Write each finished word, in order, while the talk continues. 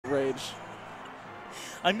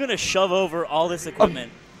I'm going to shove over all this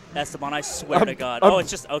equipment. Esteban, I swear to God. Oh, it's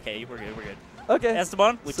just, okay, we're good, we're good. Okay.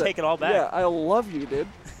 Esteban, we take it all back. Yeah, I love you, dude.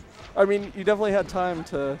 I mean, you definitely had time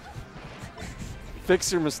to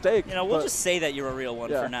fix your mistake. You know, we'll just say that you're a real one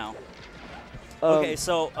for now. Okay,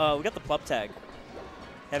 so we got the Plup tag.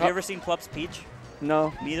 Have you ever seen Plup's Peach?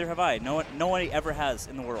 No. Neither have I. No one ever has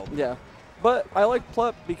in the world. Yeah. But I like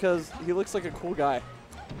Plup because he looks like a cool guy.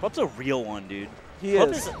 Plup's a real one, dude.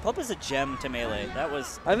 Plup is a gem to Melee. That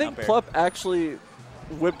was I think Plup actually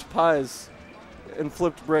whipped pies and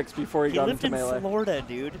flipped bricks before he got into Melee. He lived in Florida,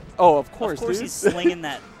 dude. Oh, of course, Of course dude. he's slinging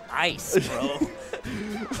that ice, bro.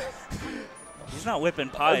 He's not whipping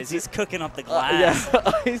pies. He's cooking up the glass.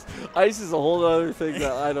 Yeah, ice is a whole other thing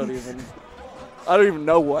that I don't even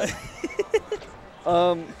know what.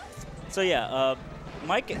 So yeah,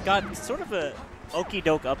 Mike got sort of a okey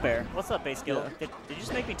doke up air. What's up, base skill? Yeah. Did you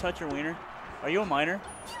just make me touch your wiener? Are you a minor?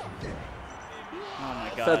 Oh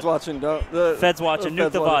my God. Fed's watching. Fed's watching.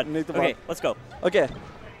 Nuke the VOD. Okay, let's go. Okay.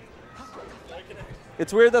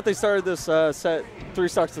 It's weird that they started this set 3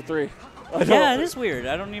 stocks to 3. Yeah, it is weird.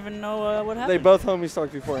 I don't even know what happened. They both homie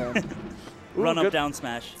stocked beforehand. Run up, down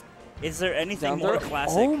smash. Is there anything more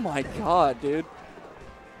classic? Oh my God, dude.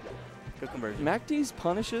 Good conversion. MacD's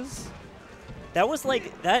punishes. That was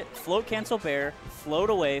like, that float cancel bear, float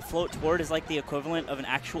away, float toward is like the equivalent of an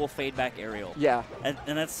actual fade back aerial. Yeah. And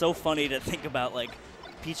that's so funny to think about. Like,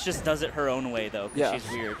 Peach just does it her own way, though, because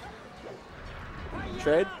she's weird.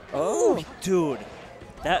 Trade? Oh. Ooh, dude.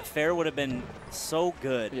 That fair would have been so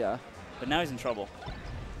good. Yeah. But now he's in trouble.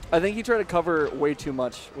 I think he tried to cover way too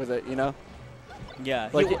much with it, you know? Yeah.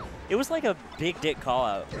 Like it was like a big dick call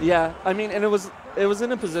out. Yeah. I mean, and it was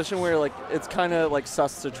in a position where, like, it's kind of, like,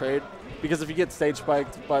 sus to trade. Because if you get stage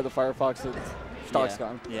spiked by the Firefox, stock's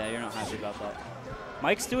gone. Yeah, you're not happy about that.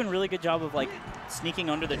 Mike's doing a really good job of, like, sneaking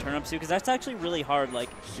under the turnips, too, because that's actually really hard.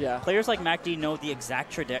 Like, players like MacD know the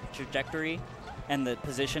exact trajectory and the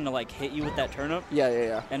position to, like, hit you with that turnip.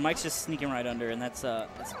 Yeah. And Mike's just sneaking right under, and that's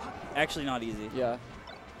actually not easy. Yeah.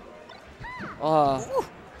 I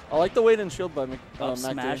like the weight and shield by MacD.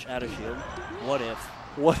 Smash out of shield. What if?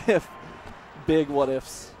 What if? Big what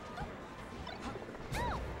ifs.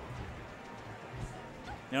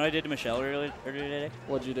 You know what I did to Michelle earlier today?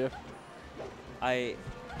 What'd you do?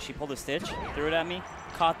 She pulled a stitch, threw it at me,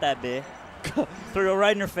 caught that bit, threw it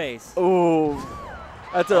right in her face. Oh,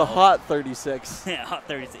 that's a hot 36. Yeah, hot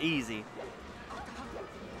 30 is easy.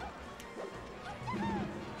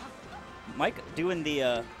 Mike doing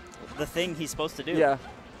the thing he's supposed to do. Yeah,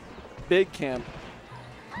 big camp.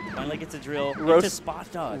 Finally gets a drill into spot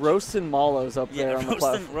dodge. Roasting mallows up there on the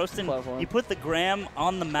platform. You put the gram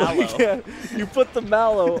on the mallow. Yeah, you put the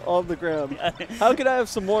mallow on the gram. How could I have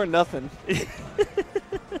some more? Nothing.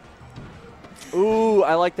 Ooh,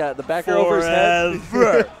 I like that. The back air over his head.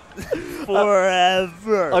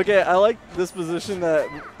 Forever. Okay, I like this position that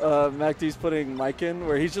MacD's putting Mike in,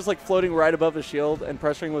 where he's just like floating right above his shield and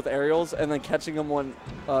pressuring with aerials and then catching him when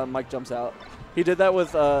Mike jumps out. He did that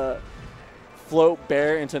with float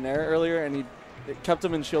bear into Nair earlier, and he kept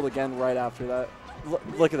him in shield again right after that.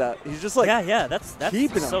 Look at that. He's just like that's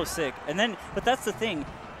so sick. And then, but that's the thing.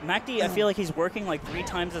 MacD, I feel like he's working like 3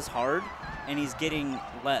 times as hard, and he's getting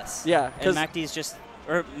less. Yeah. And MacD's just,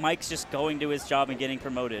 or Mike's just going to his job and getting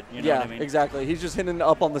promoted. You know what I mean? Yeah, exactly. He's just hitting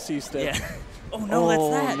up on the C stick. Yeah. Oh, no, that's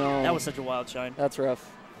that. No. That was such a wild shine. That's rough.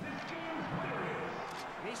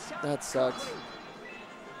 That sucks.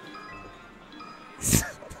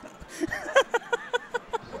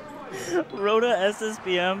 Rhoda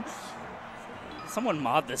SSBM. Someone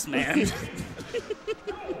mod this man.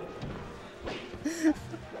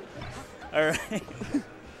 All right.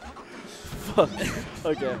 Fuck.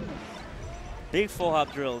 Okay. Big full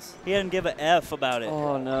hop drills. He didn't give a F about it.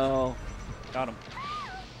 Oh, no. Got him.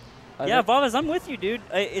 Yeah, Bavas, I'm with you, dude.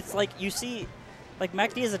 It's like you see, like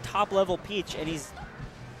MacD is a top-level Peach, and it's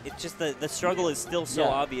just the struggle is still so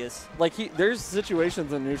obvious. Like, there's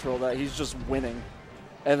situations in neutral that he's just winning.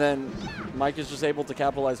 And then Mike is just able to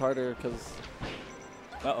capitalize harder because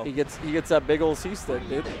he gets that big old C stick,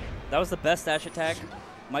 dude. That was the best dash attack.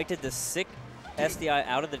 Mike did the sick SDI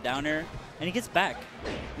out of the down air, and he gets back.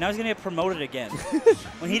 Now he's going to get promoted again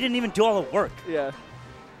when he didn't even do all the work. Yeah.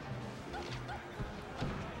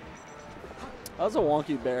 That was a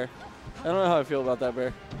wonky bear. I don't know how I feel about that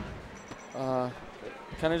bear.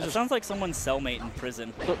 Kind of just sounds like someone's cellmate in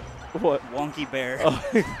prison. What? Wonky bear. Oh.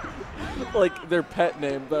 Like their pet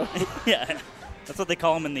name, though. Yeah. That's what they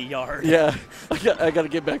call him in the yard. Yeah. I got to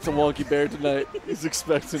get back to Wonky Bear tonight. He's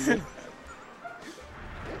expecting me.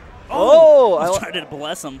 Oh! I was trying to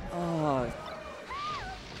bless him. Oh.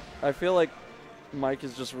 I feel like Mike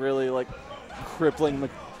is just really like crippling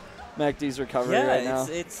MacD's recovery right now.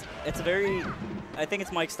 It's a very, I think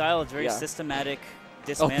it's Mike's style. It's very systematic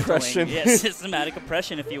dismantling. Oppression. Yeah, systematic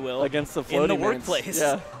oppression, if you will. Against the floating in the workplace.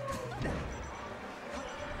 Yeah.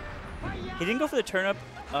 He didn't go for the turnip.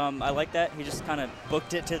 I like that. He just kind of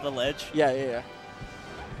booked it to the ledge. Yeah.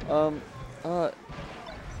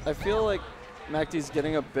 I feel like MacD's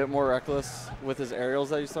getting a bit more reckless with his aerials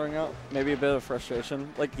that he's throwing out. Maybe a bit of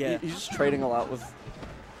frustration. Like, he's just trading a lot with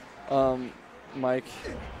Mike.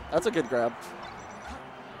 That's a good grab.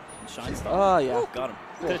 Shine star. Oh, yeah. Ooh, got him.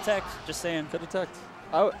 Cool. Could have teched, just saying. Could have teched.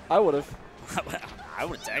 I would have. I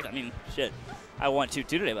would have teched. I mean, shit. I want 2-2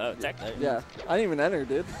 today, but I would have teched. Yeah. I didn't even enter,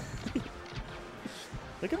 dude.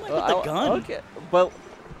 Look at Mike with the gun. Okay. But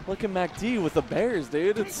look at MacD with the bears,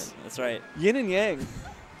 dude. That's right. Yin and yang.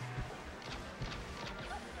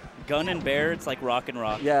 Gun and bear, it's like rock and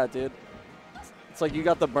rock. Yeah, dude. It's like you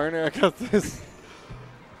got the burner, I got this.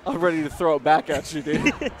 I'm ready to throw it back at you,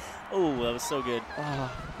 dude. Oh, that was so good.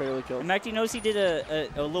 Barely killed. And MacD knows he did a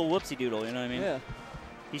little whoopsie doodle, you know what I mean? Yeah.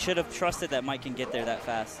 He should have trusted that Mike can get there that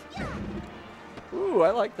fast. Ooh,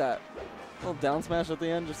 I like that. A little down smash at the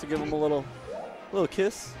end just to give him a little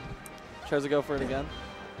kiss. Tries to go for it again.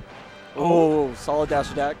 Oh, solid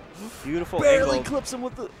dash attack. Beautiful Barely angle. clips him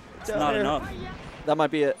with the It's not enough. That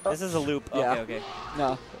might be it. This is a loop. Yeah. Okay.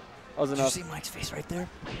 No, that was enough. Did you see Mike's face right there?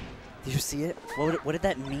 Did you see it? What did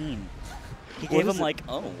that mean? He gave him like,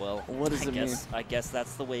 oh, well, what does it mean? I guess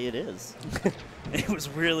that's the way it is. It was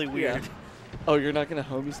really weird. Yeah. Oh, you're not going to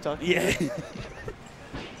homie stock? Yeah.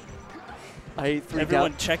 I ate 3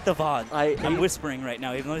 Everyone check the VOD. I'm ate whispering right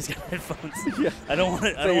now, even though he's got headphones. Yeah. I don't want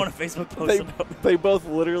a Facebook post about it. They both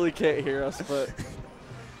literally can't hear us, but.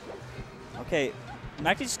 Okay.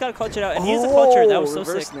 MacD just got to clutch it out, and he's a clutcher. That was so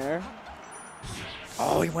reverse sick. Snare.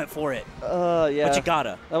 Oh, he went for it. Yeah. But you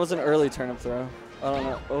gotta. That was an early turnip throw. I don't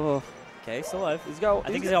know. Oh. Okay, still alive. I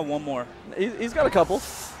think he's got one more. He's got a couple.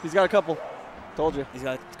 He's got a couple. Told you. He's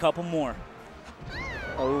got a couple more.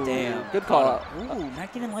 Oh, damn. Good call out. Ooh,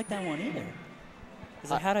 Mac didn't like that one either.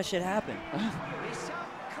 He's like, how'd that shit happen?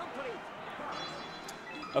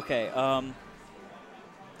 Okay, well,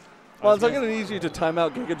 I'm going to need you to time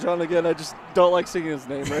out Giga John again. I just don't like seeing his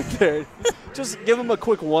name right there. Just give him a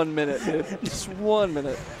quick 1 minute, dude. Just 1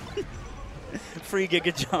 minute. Free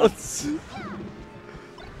Giga John.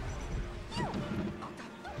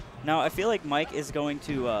 Now, I feel like Mike is going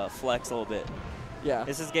to flex a little bit. Yeah.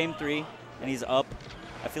 This is game 3, and he's up.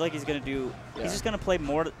 I feel like he's going to do he's just going to play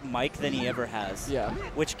more Mike than he ever has. Yeah.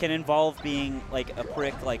 Which can involve being like a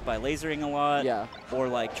prick like by lasering a lot. Yeah. Or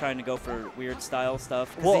like trying to go for weird style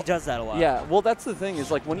stuff. Because he does that a lot. Yeah. Well, that's the thing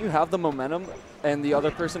is like when you have the momentum and the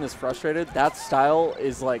other person is frustrated, that style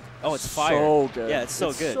is like it's fire. So good. Yeah, it's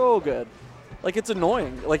so good. So good. Like it's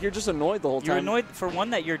annoying. Like you're just annoyed the whole time. You're annoyed for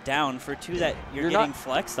one that you're down, for two that you're getting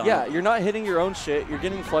flexed on. Yeah, you're not hitting your own shit. You're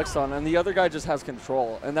getting flexed on, and the other guy just has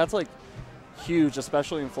control, and that's like huge,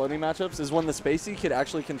 especially in floating matchups, is when the spacey could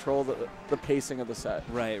actually control the pacing of the set.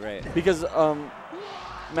 Right. Because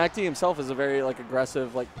MacD himself is a very like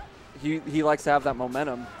aggressive, like he likes to have that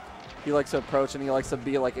momentum. He likes to approach and he likes to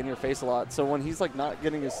be like in your face a lot. So when he's like not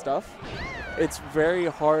getting his stuff, it's very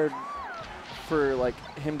hard for like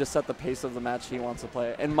him to set the pace of the match he wants to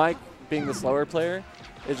play. And Mike, being the slower player,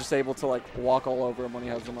 is just able to like walk all over him when he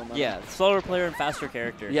has the momentum. Yeah, slower player and faster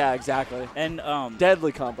character. Yeah, exactly. And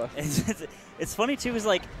deadly combo. It's funny too, is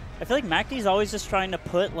like I feel like MacD's always just trying to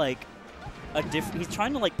put like he's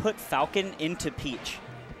trying to like put Falcon into Peach.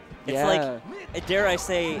 It's like, dare I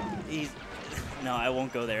say, no, I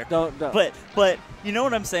won't go there. Don't. But you know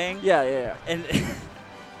what I'm saying? Yeah. And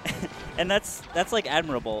and that's like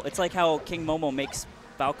admirable. It's like how King Momo makes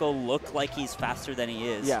Falco look like he's faster than he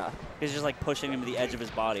is. Yeah. He's just like pushing him to the edge of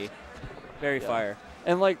his body. Very fire.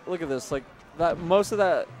 And like, look at this. Like that, most of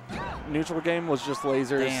that neutral game was just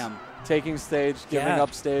lasers. Damn. Taking stage, giving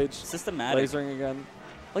up stage. Systematic. Lasering again.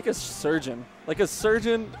 Like a surgeon. Like a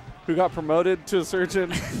surgeon who got promoted to a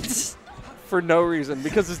surgeon for no reason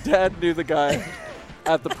because his dad knew the guy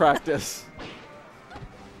at the practice.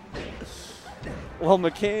 Well,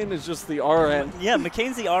 McCain is just the RN. Yeah,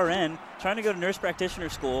 McCain's the RN, trying to go to nurse practitioner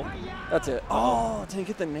school. That's it. Oh, didn't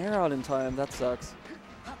get the nair out in time. That sucks.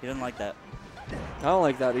 He doesn't like that. I don't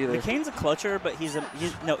like that either. McCain's a clutcher, but he's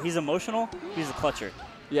emotional. He's a clutcher.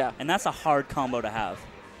 Yeah. And that's a hard combo to have.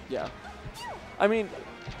 Yeah. I mean,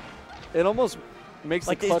 it almost makes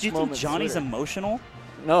like, the clutch do you think moment Johnny's sweeter. emotional?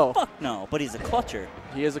 No. Fuck no, but he's a clutcher.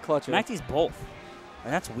 He is a clutcher. MacD's both.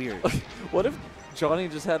 And that's weird. What if Johnny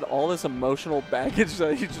just had all this emotional baggage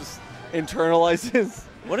that he just internalizes?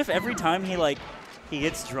 What if every time he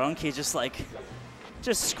gets drunk, he just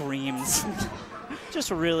screams? Just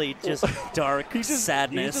really just dark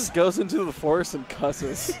sadness. He just goes into the forest and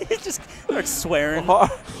cusses. He just starts swearing.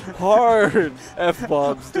 Hard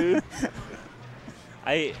F-bombs, dude.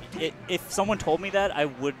 If someone told me that, I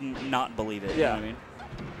would not believe it. Yeah. You know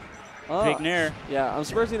what I mean? Big nair. Yeah, I'm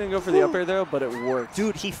surprised he didn't go for the up air there, but it worked.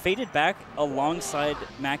 Dude, he faded back alongside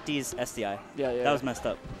MacD's SDI. Yeah. That was messed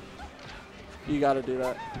up. You got to do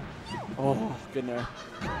that. Oh, good nair.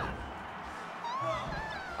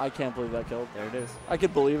 I can't believe that killed. There it is. I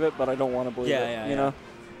could believe it, but I don't want to believe it. Yeah, you know?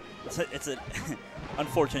 It's a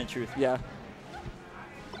unfortunate truth. Yeah.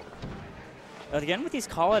 But again, with these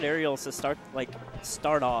call-out aerials to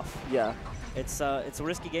start off. Yeah. It's a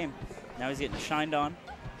risky game. Now he's getting shined on.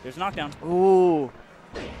 There's knockdown. Ooh.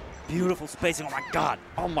 Beautiful spacing. Oh my god.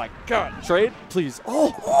 Oh my god. Trade, please. Oh.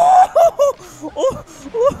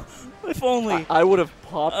 If only. I would have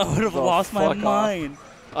popped. I would have lost my mind.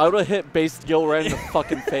 I would have hit base skill right in the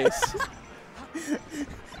fucking face.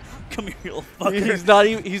 Come here, you little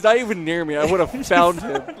fucker. He's not even near me. I would have found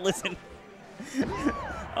him. Listen.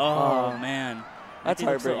 Oh man. That's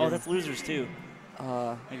heartbreaking. Oh, that's losers too.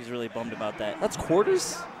 I think he's really bummed about that. That's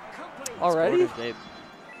quarters already. Quarters, babe.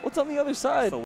 What's on the other side?